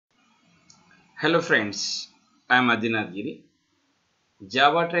Hello friends, I am Giri,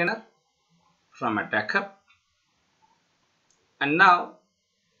 Java trainer from a Tech Hub, and now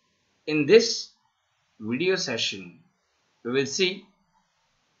in this video session we will see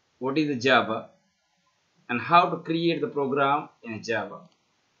what is the Java and how to create the program in Java.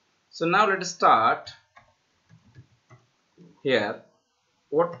 So now let us start here.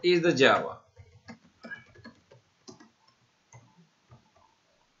 What is the Java?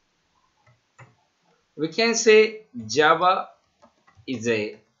 We can say Java is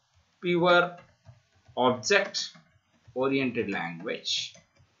a pure object oriented language.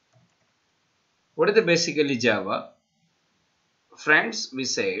 What is the basically Java? Friends, we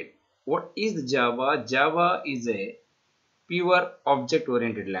said what is the Java? Java is a pure object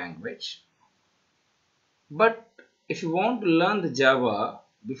oriented language. But if you want to learn the Java,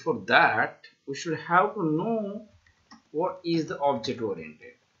 before that we should have to know what is the object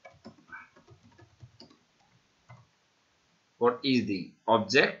oriented. What is the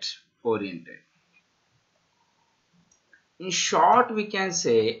object oriented? In short, we can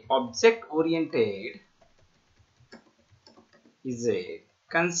say object oriented is a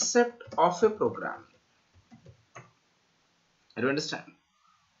concept of a programming. Do you understand?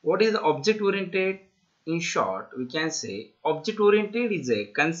 What is the object oriented? In short, we can say object oriented is a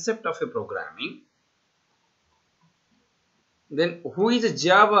concept of a programming. Then who is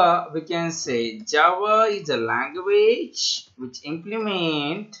Java? We can say Java is a language which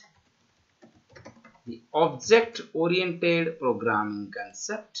implement the object oriented programming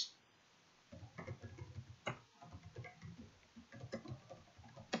concept.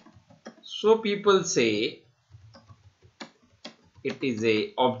 So people say it is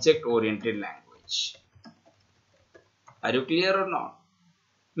a object oriented language. Are you clear or not?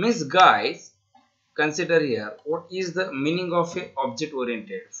 Means guys, consider here what is the meaning of a object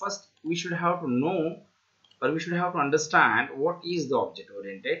oriented. First we should have to know, or we should have to understand what is the object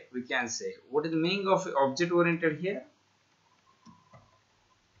oriented. We can say what is the meaning of object oriented here?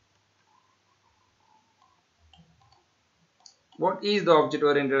 What is the object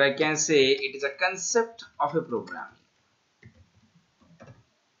oriented? I can say it is a concept of a programming.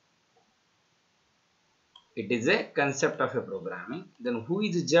 It is a concept of a programming. Then who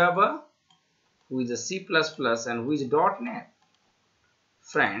is Java? Who is C++ and who is .NET?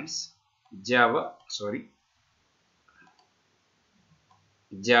 Friends, Java, C++,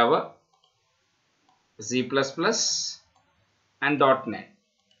 and .NET.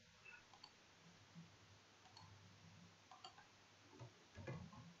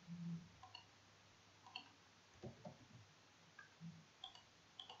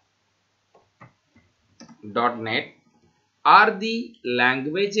 .NET are the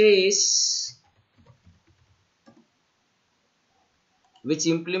languages which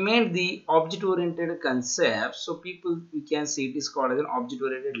implement the object-oriented concept. So people, we can say it is called as an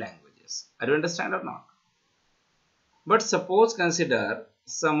object-oriented languages. Are you understand or not? But suppose consider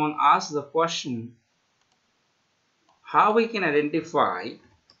someone asks the question, how we can identify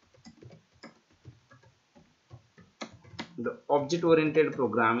the object-oriented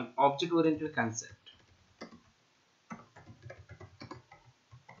programming, object-oriented concept.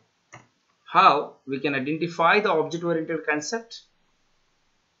 How we can identify the object-oriented concept?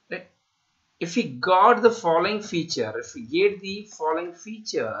 If we got the following feature, if we get the following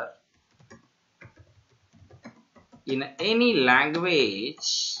feature in any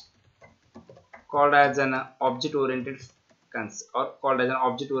language called as an object-oriented concept or called as an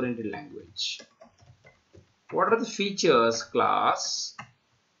object-oriented language. What are the features? Class,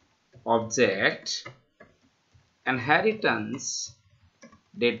 object, inheritance,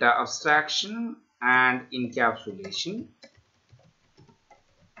 data abstraction and encapsulation,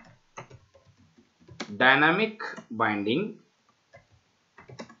 dynamic binding,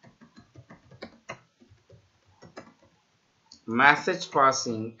 message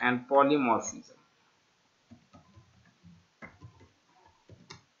passing and polymorphism.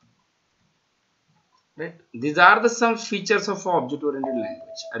 Right? These are the some features of object-oriented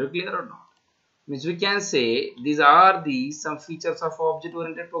language. Are you clear or not? Means we can say these are the some features of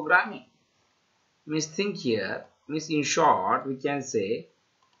object-oriented programming. Means think here. Means in short we can say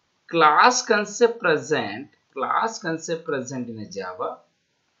class concept present in a Java.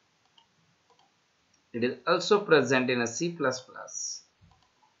 It is also present in a C++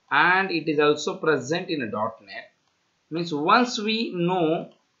 and it is also present in a .NET. Means once we know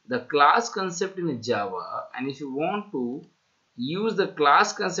the class concept in a Java, and if you want to use the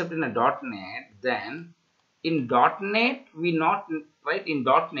class concept in a .NET, then in .NET we not write in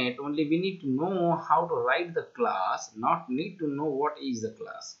 .NET only we need to know how to write the class, not need to know what is the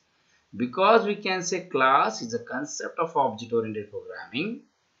class. Because we can say class is a concept of object-oriented programming,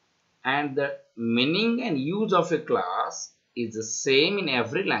 and the meaning and use of a class is the same in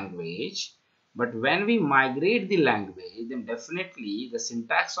every language. But when we migrate the language, then definitely the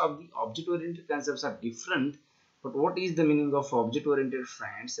syntax of the object-oriented concepts are different. But what is the meaning of object-oriented,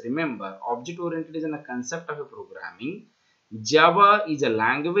 friends? Remember, object-oriented is a concept of a programming. Java is a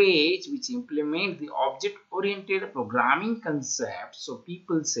language which implements the object-oriented programming concept. So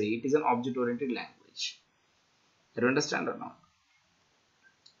people say it is an object-oriented language. Do you understand or not?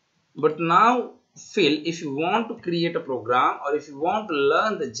 But now, Phil, if you want to create a program or if you want to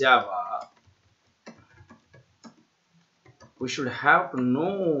learn the Java, we should have to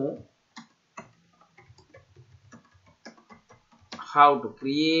know how to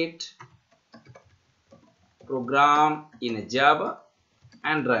create program in a Java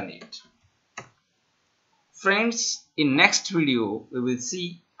and run it. Friends, in next video, we will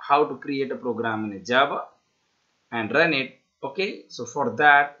see how to create a program in a Java and run it. Okay, so for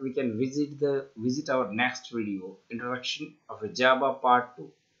that we can visit our next video, introduction of a Java part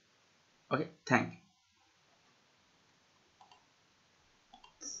 2. Okay, thank you.